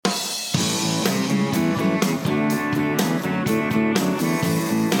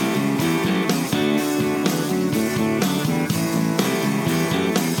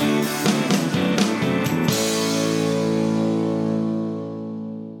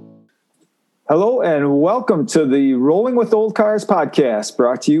Hello and welcome to the Rolling with Old Cars podcast,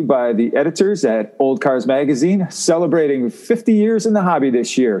 brought to you by the editors at Old Cars Magazine, celebrating 50 years in the hobby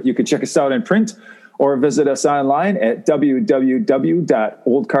this year. You can check us out in print or visit us online at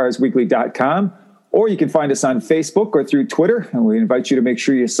www.oldcarsweekly.com, or you can find us on Facebook or through Twitter, and we invite you to make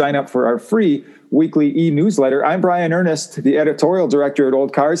sure you sign up for our free weekly e-newsletter. I'm Brian Earnest, the editorial director at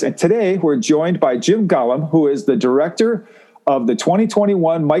Old Cars, and today we're joined by Jim Golomb, who is the director of the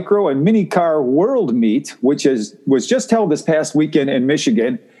 2021 Micro and Mini Car World Meet, which was just held this past weekend in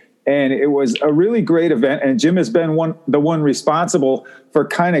Michigan. And it was a really great event. And Jim has been the one responsible for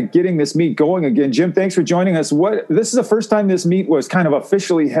kind of getting this meet going again. Jim, thanks for joining us. This is the first time this meet was kind of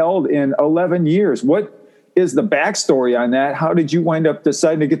officially held in 11 years. What is the backstory on that? How did you wind up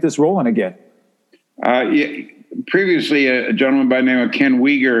deciding to get this rolling again? Previously, a gentleman by the name of Ken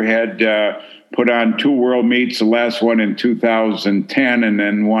Weger had put on two world meets, the last one in 2010 and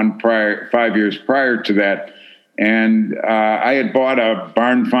then one 5 years prior to that. And I had bought a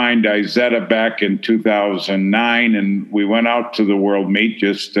barn find Izetta back in 2009, and we went out to the world meet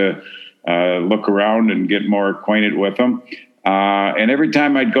just to look around and get more acquainted with them. And every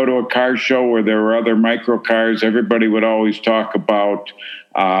time I'd go to a car show where there were other micro cars, everybody would always talk about,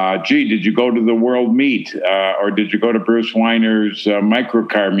 gee, did you go to the World Meet? Or did you go to Bruce Weiner's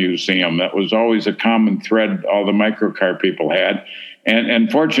Microcar Museum? That was always a common thread all the microcar people had.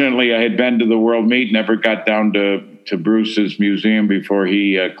 And fortunately, I had been to the World Meet, never got down to Bruce's museum before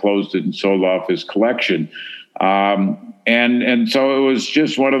he closed it and sold off his collection. And so it was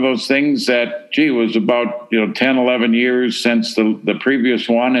just one of those things that, gee, it was about 10, 11 years since the previous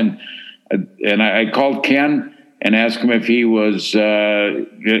one. And I called Ken and asked him if he was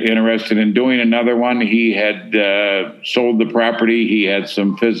interested in doing another one. He had sold the property. He had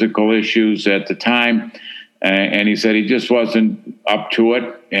some physical issues at the time. And he said he just wasn't up to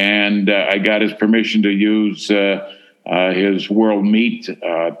it. And I got his permission to use his World Meet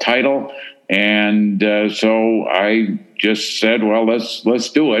title. And so I just said, well, let's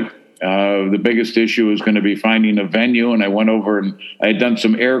do it. The biggest issue is going to be finding a venue. And I went over and I had done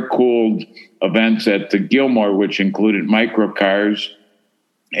some air-cooled events at the Gilmore, which included microcars.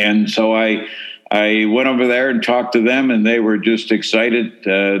 And so I went over there and talked to them, and they were just excited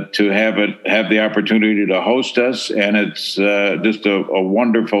to have the opportunity to host us. And it's just a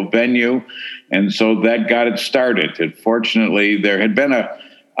wonderful venue. And so that got it started. And fortunately, there had been a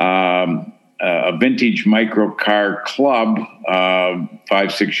vintage microcar club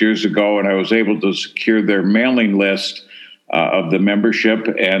 5-6 years ago, and I was able to secure their mailing list of the membership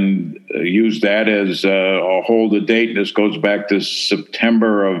and use that as a hold a date. This goes back to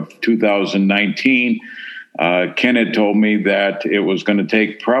September of 2019. Ken had told me that it was going to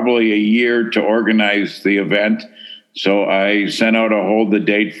take probably a year to organize the event. So I sent out a hold the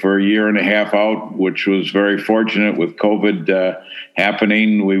date for a year and a half out, which was very fortunate with COVID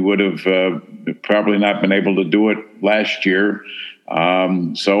happening. We would have probably not been able to do it last year.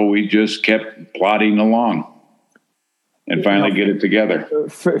 So we just kept plodding along and finally get it together.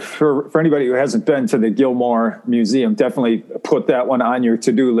 For anybody who hasn't been to the Gilmore Museum, definitely put that one on your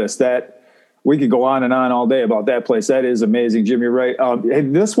to-do list. That we could go on and on all day about that place. That is amazing, Jim. You're right.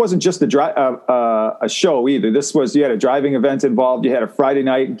 This wasn't just a show either. You had a driving event involved. You had a Friday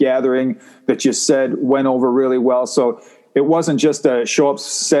night gathering that you said went over really well. So it wasn't just a show up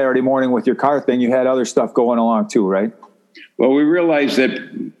Saturday morning with your car thing. You had other stuff going along too, right? Well, we realized that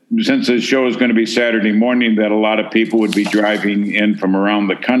since the show is going to be Saturday morning, that a lot of people would be driving in from around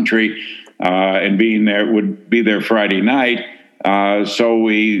the country and would be there Friday night. So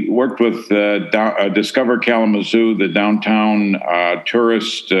we worked with Discover Kalamazoo, the Downtown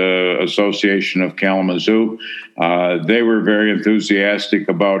Tourist Association of Kalamazoo. They were very enthusiastic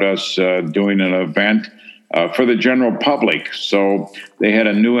about us doing an event for the general public. So they had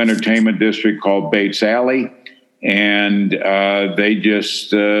a new entertainment district called Bates Alley. And they just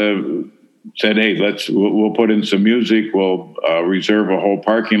said, hey, we'll put in some music. We'll reserve a whole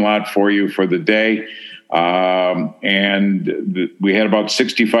parking lot for you for the day. We had about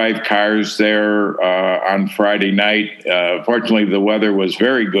 65 cars there on Friday night. Fortunately, the weather was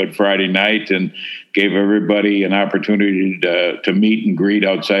very good Friday night and gave everybody an opportunity to meet and greet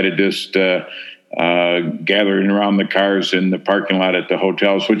outside of just gathering around the cars in the parking lot at the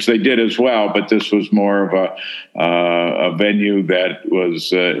hotels, which they did as well. But this was more of a venue that was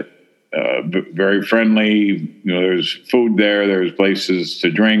very friendly. There's food there. There's places to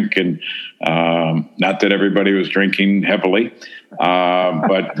drink, and not that everybody was drinking heavily,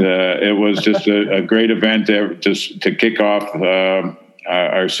 but it was just a great event just to kick off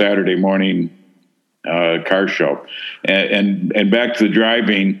our Saturday morning car show. And back to the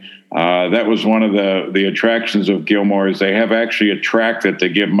driving. That was one of the attractions of Gilmore, is they have actually a track that they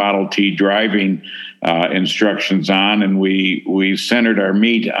give Model T driving instructions on, and we centered our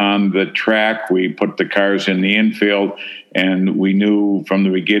meet on the track. We put the cars in the infield, and we knew from the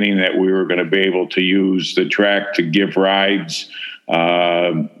beginning that we were going to be able to use the track to give rides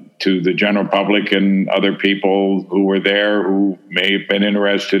to the general public and other people who were there who may have been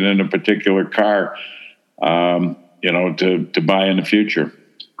interested in a particular car, to buy in the future.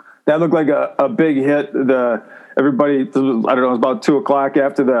 That looked like a big hit. Everybody, I don't know, it was about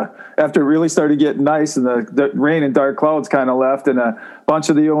 2:00 after it really started getting nice, and the rain and dark clouds kind of left, and a bunch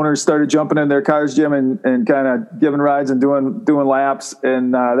of the owners started jumping in their cars, Jim, and kind of giving rides and doing laps,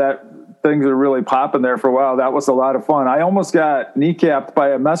 and that things are really popping there for a while. That was a lot of fun. I almost got kneecapped by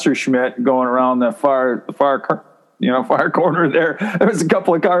a Messerschmitt going around the far corner there. There was a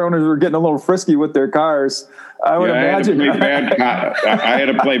couple of car owners who were getting a little frisky with their cars. I would imagine. I had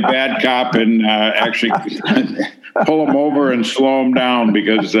to play bad cop and actually pull them over and slow them down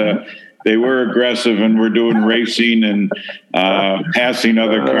because they were aggressive and were doing racing and passing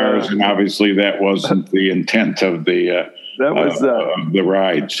other cars, and obviously that wasn't the intent of the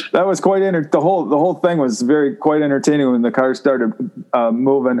rides. That was quite the whole thing was quite entertaining when the cars started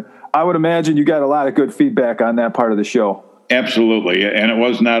moving. I would imagine you got a lot of good feedback on that part of the show. Absolutely. And it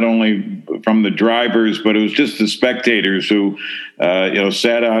was not only from the drivers, but it was just the spectators who,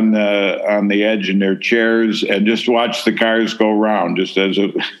 sat on the edge in their chairs and just watched the cars go around, just as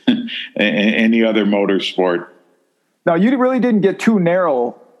any other motorsport. Now, you really didn't get too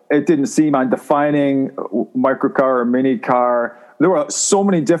narrow, it didn't seem, on defining microcar or mini car. There were so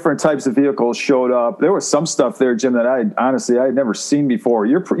many different types of vehicles showed up. There was some stuff there, Jim, that I had never seen before.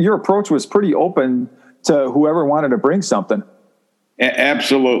 Your approach was pretty open to whoever wanted to bring something.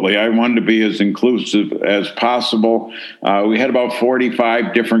 Absolutely. I wanted to be as inclusive as possible. We had about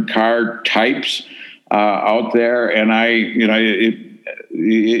 45 different car types out there. And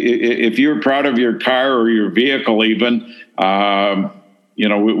if you're proud of your car or your vehicle even, we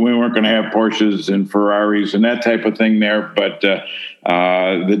weren't going to have Porsches and Ferraris and that type of thing there. But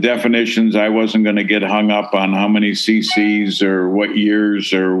the definitions, I wasn't going to get hung up on how many CCs or what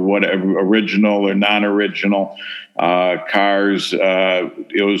years or whatever, original or non-original cars.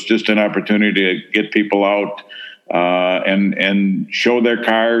 It was just an opportunity to get people out and show their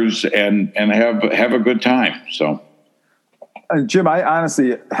cars and have a good time. So. Jim, I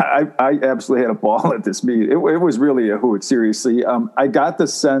absolutely had a ball at this meet. It was really a hoot, seriously. I got the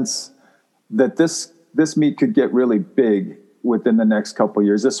sense that this meet could get really big within the next couple of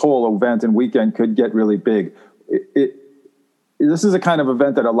years. This whole event and weekend could get really big. This is a kind of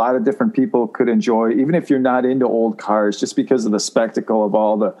event that a lot of different people could enjoy, even if you're not into old cars, just because of the spectacle of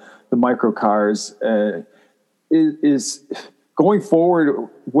all the micro cars. Is going forward,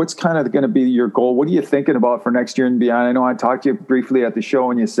 what's kind of going to be your goal? What are you thinking about for next year and beyond? I know I talked to you briefly at the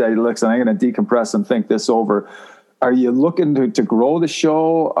show and you said, listen, I'm going to decompress and think this over. Are you looking to grow the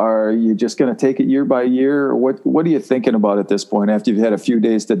show? Are you just going to take it year by year? What are you thinking about at this point after you've had a few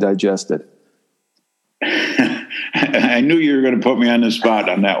days to digest it? I knew you were going to put me on the spot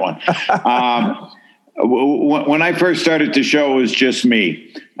on that one. When I first started the show, it was just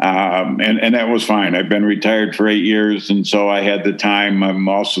me. And that was fine. I've been retired for 8 years, and so I had the time. I'm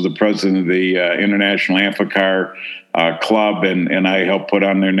also the president of the International Amphicar Club, and I helped put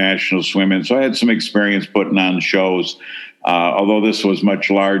on their national swim-in. So I had some experience putting on shows, although this was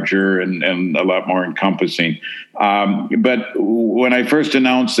much larger and a lot more encompassing. But when I first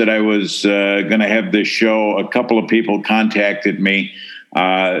announced that I was going to have this show, a couple of people contacted me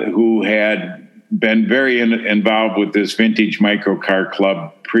who had been very involved with this vintage microcar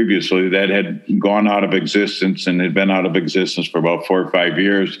club previously that had gone out of existence and had been out of existence for about 4 or 5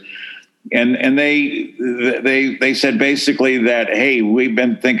 years. And they said basically that, hey, we've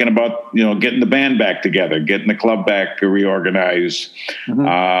been thinking about, getting the band back together, getting the club back reorganized.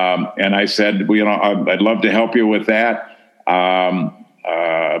 Mm-hmm. And I said, I'd love to help you with that.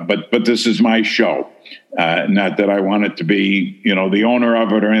 But this is my show. Not that I want it to be, the owner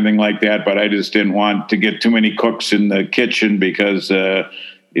of it or anything like that, but I just didn't want to get too many cooks in the kitchen because, they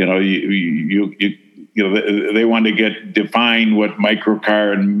wanted to define what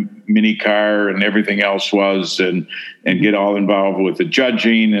microcar and mini car and everything else was and get all involved with the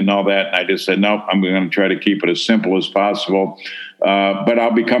judging and all that. And I just said, nope, I'm going to try to keep it as simple as possible. But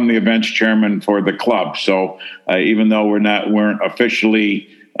I'll become the events chairman for the club. So even though weren't officially,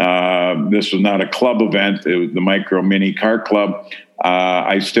 this was not a club event, it was the Micro Mini Car Club,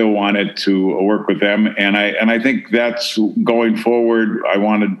 I still wanted to work with them. And I think that's going forward. I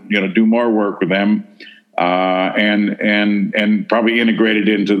want to, do more work with them. and probably integrated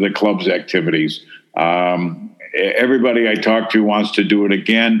into the club's activities. Everybody I talk to wants to do it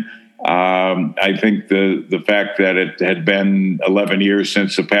again. I think the fact that it had been 11 years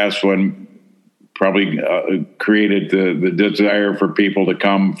since the past one probably created the desire for people to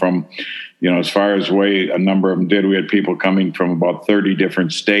come from, as far as a number of them did. We had people coming from about 30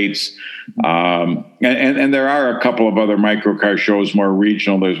 different states. And there are a couple of other microcar shows, more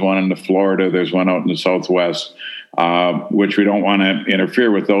regional. There's one in Florida. There's one out in the Southwest, which we don't want to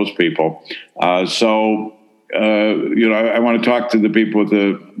interfere with those people. I want to talk to the people at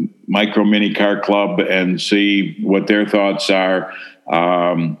the Micro Mini Car Club and see what their thoughts are.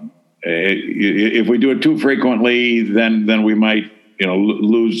 If we do it too frequently, then we might,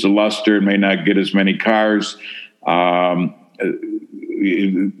 lose the luster and may not get as many cars. The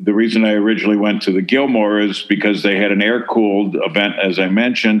reason I originally went to the Gilmore is because they had an air-cooled event, as I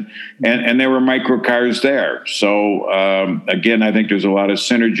mentioned, and there were microcars there. So, again, I think there's a lot of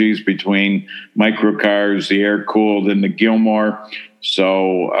synergies between microcars, the air-cooled, and the Gilmore.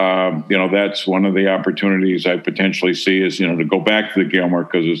 So, that's one of the opportunities I potentially see is, to go back to the Gilmore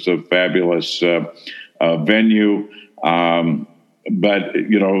because it's a fabulous venue. But,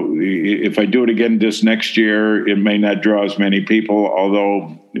 if I do it again this next year, it may not draw as many people,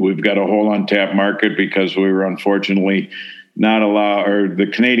 although we've got a whole untapped market because we were unfortunately not allowed, or the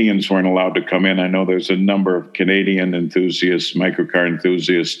Canadians weren't allowed to come in. I know there's a number of Canadian enthusiasts, microcar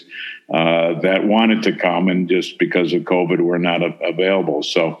enthusiasts, that wanted to come, and just because of COVID, were not available.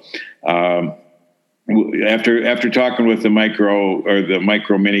 So, after talking with the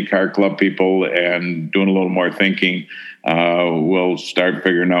micro mini car club people and doing a little more thinking, we'll start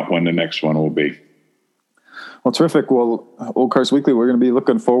figuring out when the next one will be. Well, terrific. Well, Old Cars Weekly, we're going to be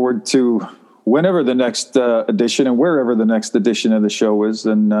looking forward to whenever the next edition and wherever the next edition of the show is.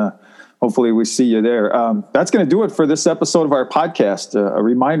 And hopefully we see you there. That's going to do it for this episode of our podcast. A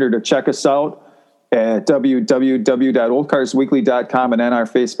reminder to check us out at www.oldcarsweekly.com and on our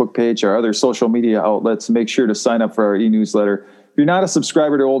Facebook page, our other social media outlets. Make sure to sign up for our e-newsletter. If you're not a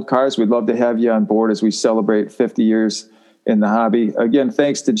subscriber to Old Cars, we'd love to have you on board as we celebrate 50 years in the hobby. Again,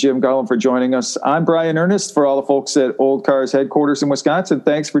 thanks to Jim Golomb for joining us. I'm Brian Earnest for all the folks at Old Cars headquarters in Wisconsin.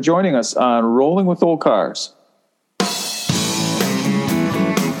 Thanks for joining us on Rolling with Old Cars.